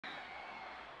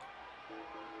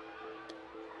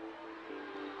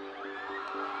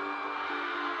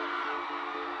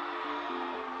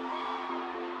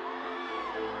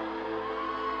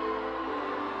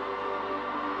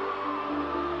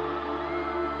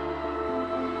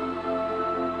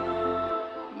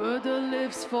Murder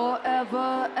lives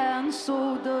forever and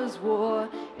so does war.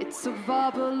 It's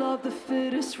survival of the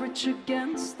fittest, rich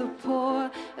against the poor.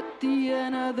 At the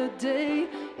end of the day,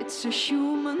 it's a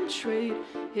human trait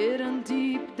hidden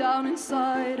deep down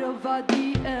inside of our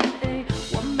DNA.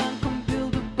 One man can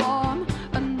build a bomb,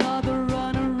 another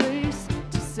run a race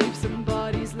to save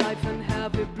somebody's life and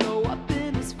have it blow up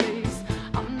in his face.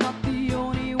 I'm not the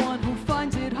only one who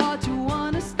finds it hard to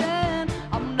understand.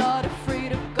 I'm not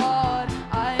afraid of God,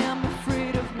 I am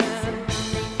afraid of man.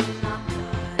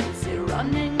 Is it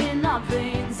running in our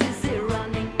veins? Is it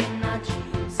running in our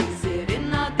genes? Is it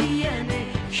in our DNA?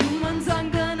 Humans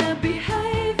aren't gonna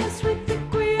behave as we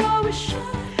think we always should.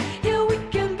 Yeah, we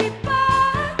can be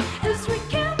bad as we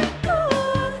can be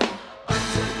good.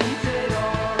 Underneath it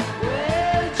all,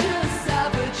 we're just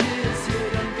savages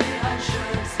hidden behind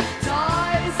shirts,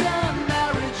 ties and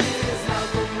marriages. How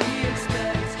can we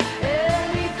expect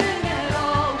anything at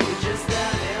all? We're just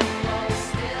animals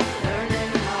still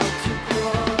learning how to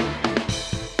crawl.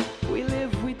 We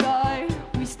live, we die,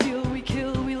 we steal, we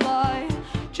kill, we lie,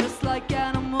 just like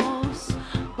animals,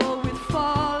 but with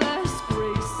far less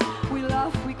grace. We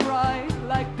laugh, we cry,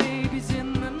 like babies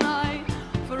in the night,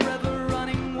 forever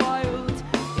running wild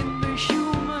in the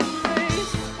human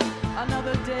race.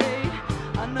 Another day,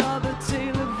 another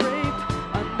tale of rape,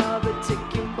 another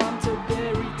ticking bomb to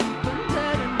bury deep and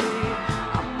detonate.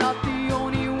 I'm not the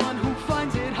only one who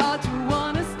finds it hard to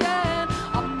understand.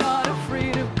 I'm not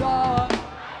afraid of God.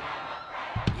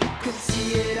 You can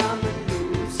see it on the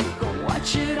news, you can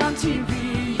watch it on TV,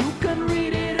 you can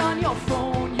read it on your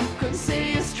phone, you can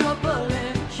say it's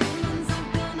troubling. Humans are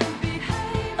gonna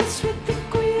behave as we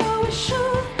think we always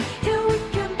should. Yeah, we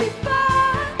can be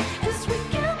bad as we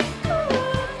can be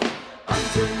good.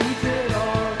 Underneath it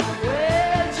all,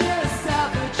 we're just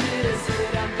savages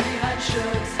hidden behind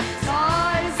shirts,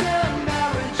 ties and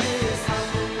marriages. How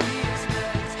can we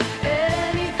expect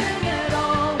anything at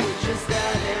all? We're just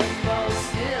animals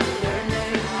still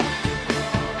learning how to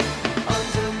crawl.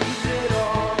 Underneath it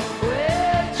all,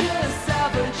 we're just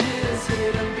savages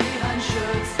hidden behind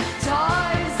shirts,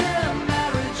 ties and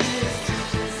marriages.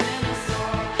 Truth is in us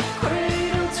all,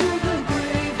 cradle to the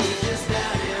grave. We're just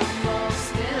animals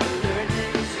still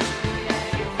learning to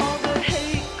behave. All the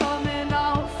hate coming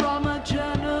out from a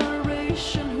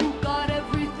generation who got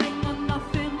everything or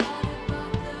nothing.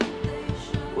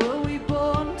 Were we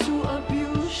born to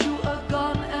abuse, shoot a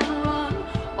gun and run?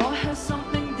 Or has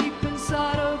something deep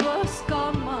inside of us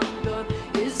come undone?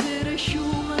 Is it a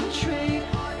human trait?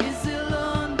 Is it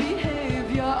learned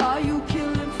behavior? Are you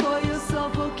killing for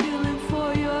yourself or killing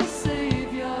for your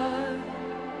savior?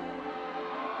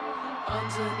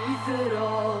 Underneath it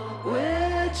all,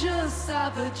 we're just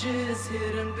savages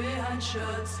hidden behind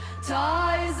shirts,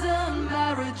 ties and